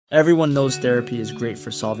Everyone knows therapy is great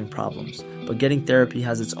for solving problems, but getting therapy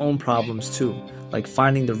has its own problems too, like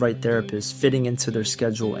finding the right therapist, fitting into their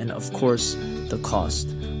schedule, and of course, the cost.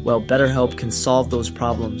 Well, BetterHelp can solve those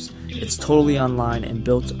problems. It's totally online and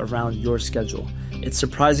built around your schedule. It's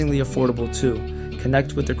surprisingly affordable too.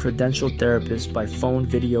 Connect with a credentialed therapist by phone,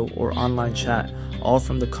 video, or online chat, all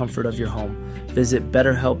from the comfort of your home. Visit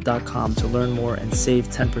BetterHelp.com to learn more and save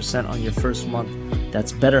 10% on your first month.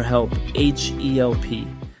 That's BetterHelp, H-E-L-P.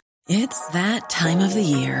 It's that time of the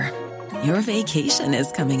year. Your vacation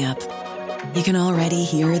is coming up. You can already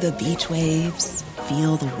hear the beach waves,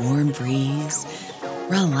 feel the warm breeze,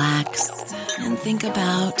 relax, and think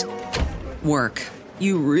about work.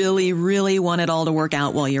 You really, really want it all to work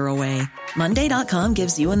out while you're away. Monday.com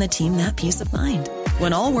gives you and the team that peace of mind.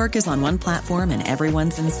 When all work is on one platform and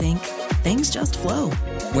everyone's in sync, things just flow.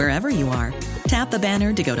 Wherever you are, tap the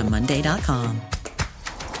banner to go to Monday.com.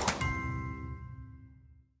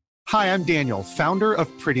 Hi, I'm Daniel, founder of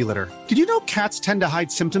Pretty Litter. Did you know cats tend to hide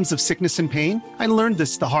symptoms of sickness and pain? I learned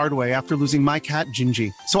this the hard way after losing my cat,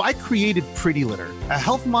 Gingy. So I created Pretty Litter, a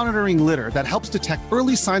health monitoring litter that helps detect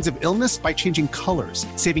early signs of illness by changing colors,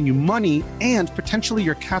 saving you money and potentially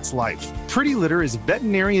your cat's life. Pretty Litter is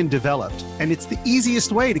veterinarian developed, and it's the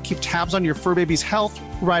easiest way to keep tabs on your fur baby's health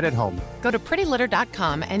right at home. Go to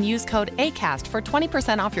prettylitter.com and use code ACAST for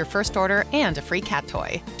 20% off your first order and a free cat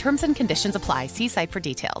toy. Terms and conditions apply. See site for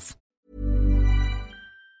details.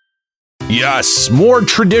 Yes, more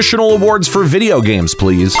traditional awards for video games,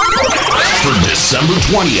 please. For December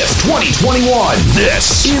 20th, 2021,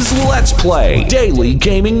 this is Let's Play Daily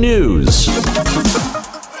Gaming News.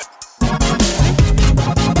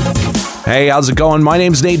 Hey, how's it going? My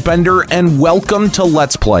name's Nate Bender, and welcome to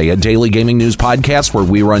Let's Play, a daily gaming news podcast where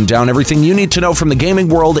we run down everything you need to know from the gaming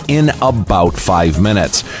world in about 5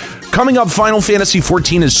 minutes. Coming up, Final Fantasy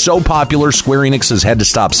XIV is so popular, Square Enix has had to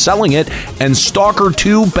stop selling it, and Stalker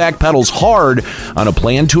 2 backpedals hard on a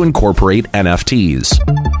plan to incorporate NFTs.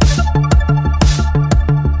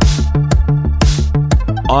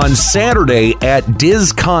 On Saturday at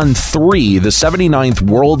DizCon 3, the 79th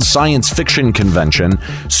World Science Fiction Convention,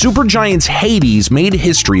 Supergiant's Hades made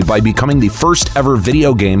history by becoming the first ever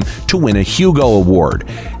video game to win a Hugo Award.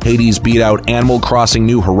 Hades beat out Animal Crossing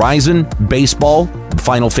New Horizon, Baseball,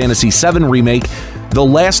 Final Fantasy VII Remake, The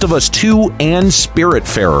Last of Us 2, and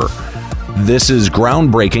Spiritfarer. This is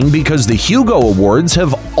groundbreaking because the Hugo Awards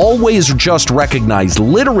have always just recognized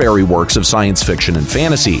literary works of science fiction and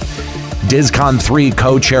fantasy. DizCon 3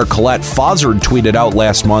 co-chair Colette Fozzard tweeted out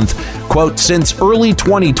last month, quote, "Since early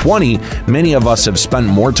 2020, many of us have spent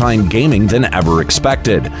more time gaming than ever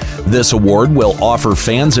expected. This award will offer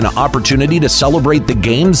fans an opportunity to celebrate the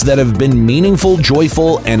games that have been meaningful,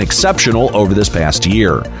 joyful, and exceptional over this past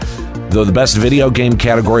year." Though the best video game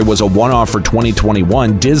category was a one-off for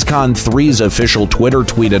 2021, DizCon 3's official Twitter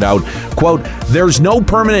tweeted out, quote, "There's no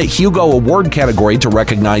permanent Hugo Award category to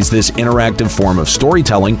recognize this interactive form of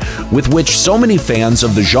storytelling with which so many fans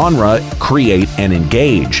of the genre create and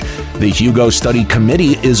engage. The Hugo Study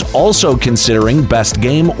Committee is also considering Best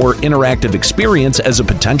Game or Interactive Experience as a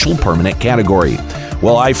potential permanent category.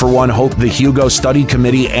 While I, for one, hope the Hugo Study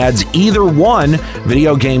Committee adds either one,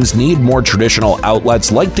 video games need more traditional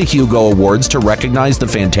outlets like the Hugo Awards to recognize the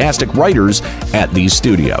fantastic writers at these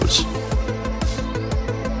studios.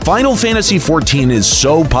 Final Fantasy XIV is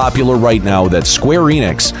so popular right now that Square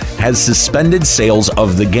Enix has suspended sales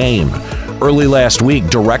of the game. Early last week,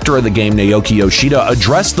 director of the game Naoki Yoshida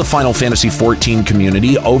addressed the Final Fantasy XIV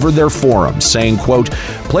community over their forums, saying, quote,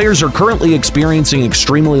 "Players are currently experiencing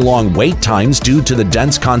extremely long wait times due to the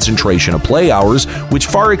dense concentration of play hours, which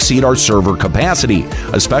far exceed our server capacity,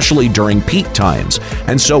 especially during peak times.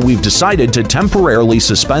 And so we've decided to temporarily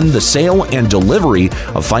suspend the sale and delivery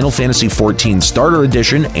of Final Fantasy XIV Starter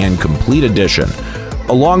Edition and Complete Edition."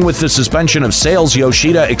 Along with the suspension of sales,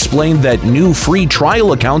 Yoshida explained that new free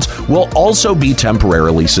trial accounts will also be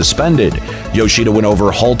temporarily suspended. Yoshida went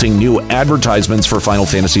over halting new advertisements for Final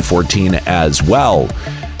Fantasy XIV as well.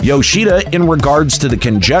 Yoshida, in regards to the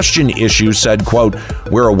congestion issue, said, quote,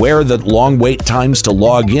 "We're aware that long wait times to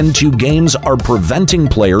log into games are preventing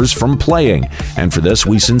players from playing, and for this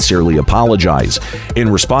we sincerely apologize. In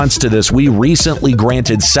response to this, we recently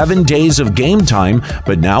granted 7 days of game time,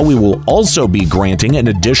 but now we will also be granting an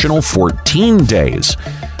additional 14 days.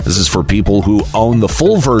 This is for people who own the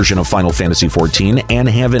full version of Final Fantasy XIV and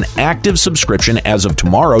have an active subscription as of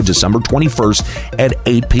tomorrow, December 21st at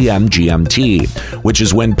 8 p.m. GMT, which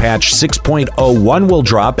is when patch 6.01 will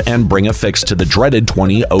drop and bring a fix to the dreaded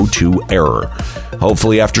 2002 error.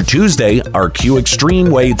 Hopefully after Tuesday, our queue extreme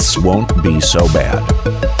waits won't be so bad."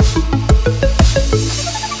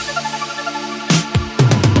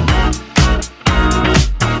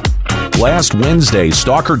 last Wednesday,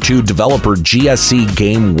 Stalker 2 developer GSC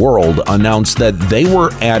Game World announced that they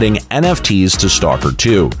were adding NFTs to Stalker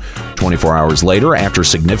 2. 24 hours later, after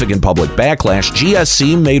significant public backlash,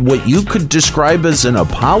 GSC made what you could describe as an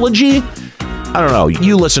apology? I don't know.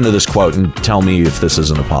 You listen to this quote and tell me if this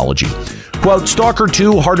is an apology. Quote, Stalker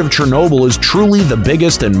 2 Heart of Chernobyl is truly the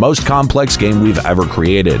biggest and most complex game we've ever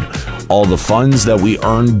created. All the funds that we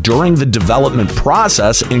earned during the development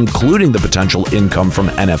process, including the potential income from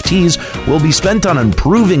NFTs, will be spent on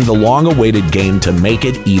improving the long-awaited game to make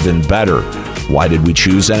it even better. Why did we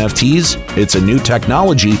choose NFTs? It's a new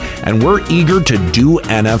technology, and we're eager to do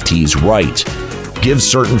NFTs right. Give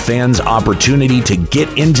certain fans opportunity to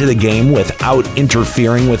get into the game without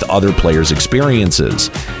interfering with other players' experiences.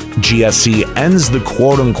 GSC ends the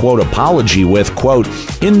quote-unquote apology with, quote,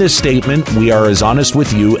 in this statement, we are as honest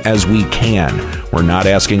with you as we can. We're not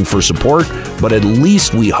asking for support, but at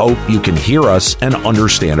least we hope you can hear us and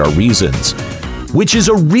understand our reasons. Which is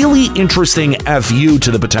a really interesting FU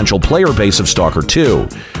to the potential player base of Stalker 2.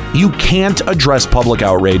 You can't address public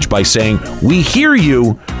outrage by saying, we hear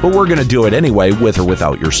you, but we're going to do it anyway with or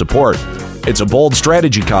without your support. It's a bold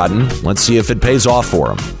strategy, Cotton. Let's see if it pays off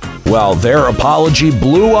for them. Well, their apology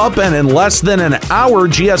blew up, and in less than an hour,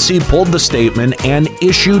 GSC pulled the statement and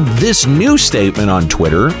issued this new statement on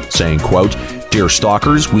Twitter, saying, quote, Dear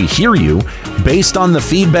Stalkers, we hear you. Based on the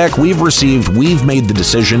feedback we've received, we've made the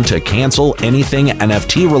decision to cancel anything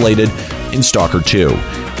NFT related in Stalker 2.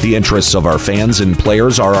 The interests of our fans and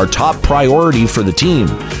players are our top priority for the team.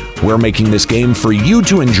 We're making this game for you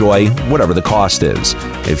to enjoy, whatever the cost is.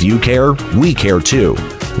 If you care, we care too.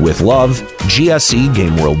 With love, GSC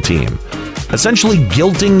Game World Team. Essentially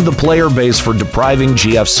guilting the player base for depriving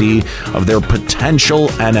GFC of their potential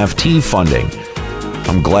NFT funding.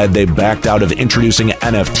 I'm glad they backed out of introducing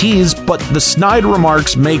NFTs, but the snide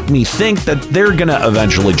remarks make me think that they're gonna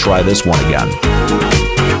eventually try this one again.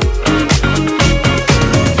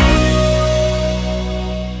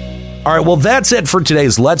 All right, well, that's it for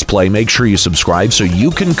today's Let's Play. Make sure you subscribe so you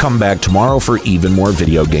can come back tomorrow for even more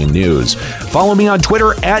video game news. Follow me on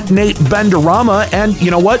Twitter at Nate Benderama, and you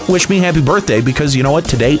know what? Wish me happy birthday, because you know what?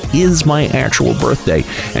 Today is my actual birthday.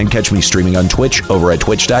 And catch me streaming on Twitch over at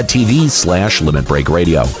twitch.tv/Limit Break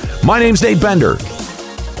Radio. My name's Nate Bender.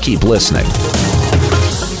 Keep listening.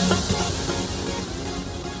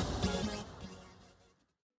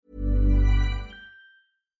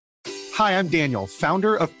 Hi, I'm Daniel,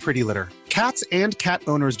 founder of Pretty Litter. Cats and cat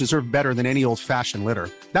owners deserve better than any old-fashioned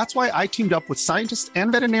litter. That's why I teamed up with scientists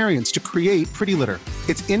and veterinarians to create Pretty Litter.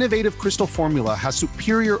 Its innovative crystal formula has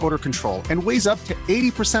superior odor control and weighs up to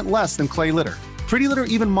 80% less than clay litter. Pretty Litter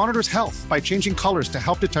even monitors health by changing colors to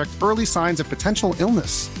help detect early signs of potential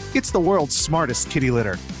illness. It's the world's smartest kitty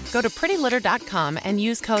litter. Go to prettylitter.com and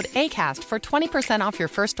use code ACAST for 20% off your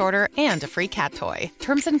first order and a free cat toy.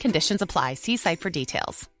 Terms and conditions apply. See site for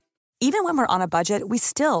details. Even when we're on a budget, we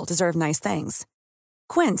still deserve nice things.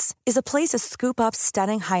 Quince is a place to scoop up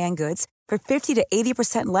stunning high-end goods for 50 to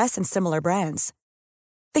 80% less than similar brands.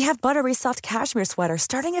 They have buttery soft cashmere sweaters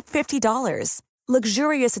starting at $50,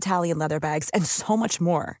 luxurious Italian leather bags, and so much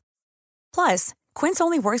more. Plus, Quince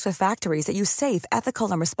only works with factories that use safe,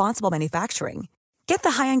 ethical, and responsible manufacturing. Get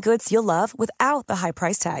the high-end goods you'll love without the high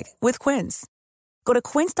price tag with Quince. Go to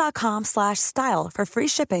quince.com/style for free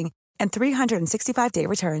shipping and 365-day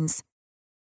returns.